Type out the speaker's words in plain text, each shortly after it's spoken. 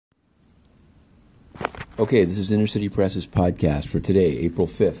Okay, this is Inner City Press's podcast for today, April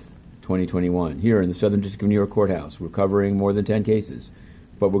 5th, 2021. Here in the Southern District of New York Courthouse, we're covering more than 10 cases,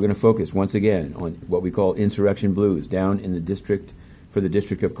 but we're going to focus once again on what we call insurrection blues down in the district, for the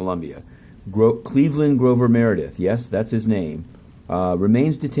District of Columbia. Cleveland Grover Meredith, yes, that's his name,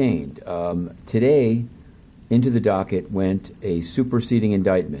 remains detained. Today, into the docket went a superseding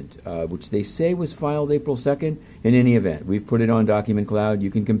indictment, which they say was filed April 2nd. In any event, we've put it on Document Cloud. You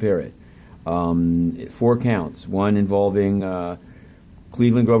can compare it. 4 counts, one involving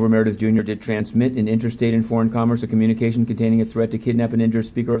Cleveland Grover Meredith Jr. did transmit in interstate and foreign commerce a communication containing a threat to kidnap and injure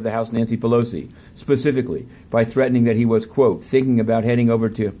Speaker of the House Nancy Pelosi, specifically by threatening that he was, quote, thinking about heading over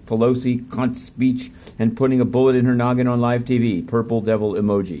to Pelosi cunt speech and putting a bullet in her noggin on live TV, purple devil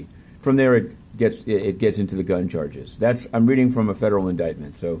emoji. From there it gets into the gun charges. I'm reading from a federal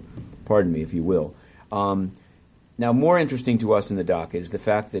indictment, so pardon me if you will. Now, more interesting to us in the docket is the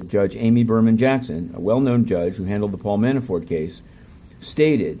fact that Judge Amy Berman Jackson, a well-known judge who handled the Paul Manafort case,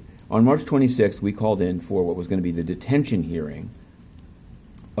 stated on March 26th we called in for what was going to be the detention hearing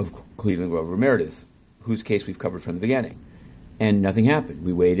of Cleveland Grover Meredith, whose case we've covered from the beginning. And nothing happened.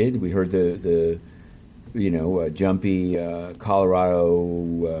 We waited. We heard the jumpy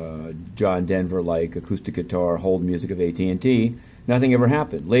Colorado, John Denver-like acoustic guitar hold music of AT&T. Nothing ever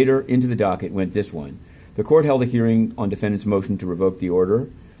happened. Later, into the docket went this one. The court held a hearing on defendant's motion to revoke the order.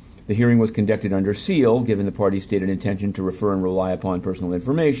 The hearing was conducted under seal, given the party's stated intention to refer and rely upon personal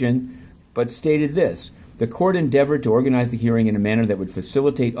information, but stated this: the court endeavored to organize the hearing in a manner that would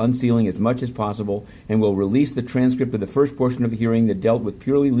facilitate unsealing as much as possible and will release the transcript of the first portion of the hearing that dealt with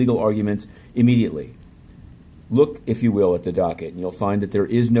purely legal arguments immediately. Look, if you will, at the docket, and you'll find that there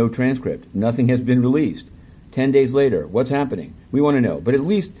is no transcript. Nothing has been released. 10 days later, what's happening? We want to know. But at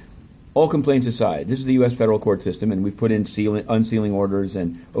least, all complaints aside, this is the U.S. federal court system, and we've put in unsealing orders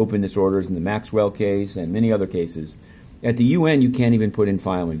and openness orders in the Maxwell case and many other cases. At the UN, you can't even put in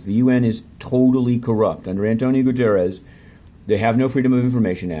filings. The UN is totally corrupt. Under Antonio Guterres, they have no Freedom of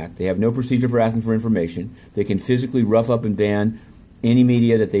Information Act. They have no procedure for asking for information. They can physically rough up and ban any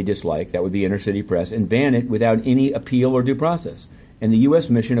media that they dislike, that would be inner city press, and ban it without any appeal or due process. And the U.S.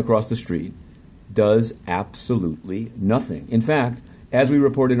 mission across the street does absolutely nothing. In fact, as we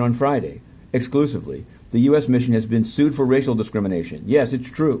reported on Friday, exclusively, the U.S. mission has been sued for racial discrimination. Yes, it's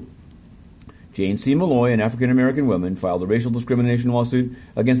true. Jane C. Malloy, an African-American woman, filed a racial discrimination lawsuit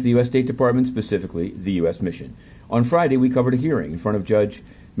against the U.S. State Department, specifically the U.S. mission. On Friday, we covered a hearing in front of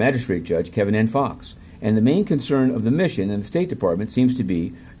Magistrate Judge Kevin N. Fox. And the main concern of the mission and the State Department seems to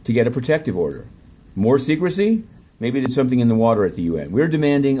be to get a protective order. More secrecy? Maybe there's something in the water at the UN. We're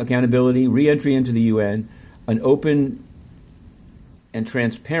demanding accountability, re-entry into the UN, an open and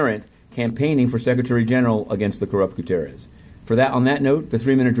transparent campaigning for Secretary General against the corrupt Guterres. On that note, the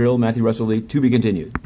 3-minute drill, Matthew Russell Lee, to be continued.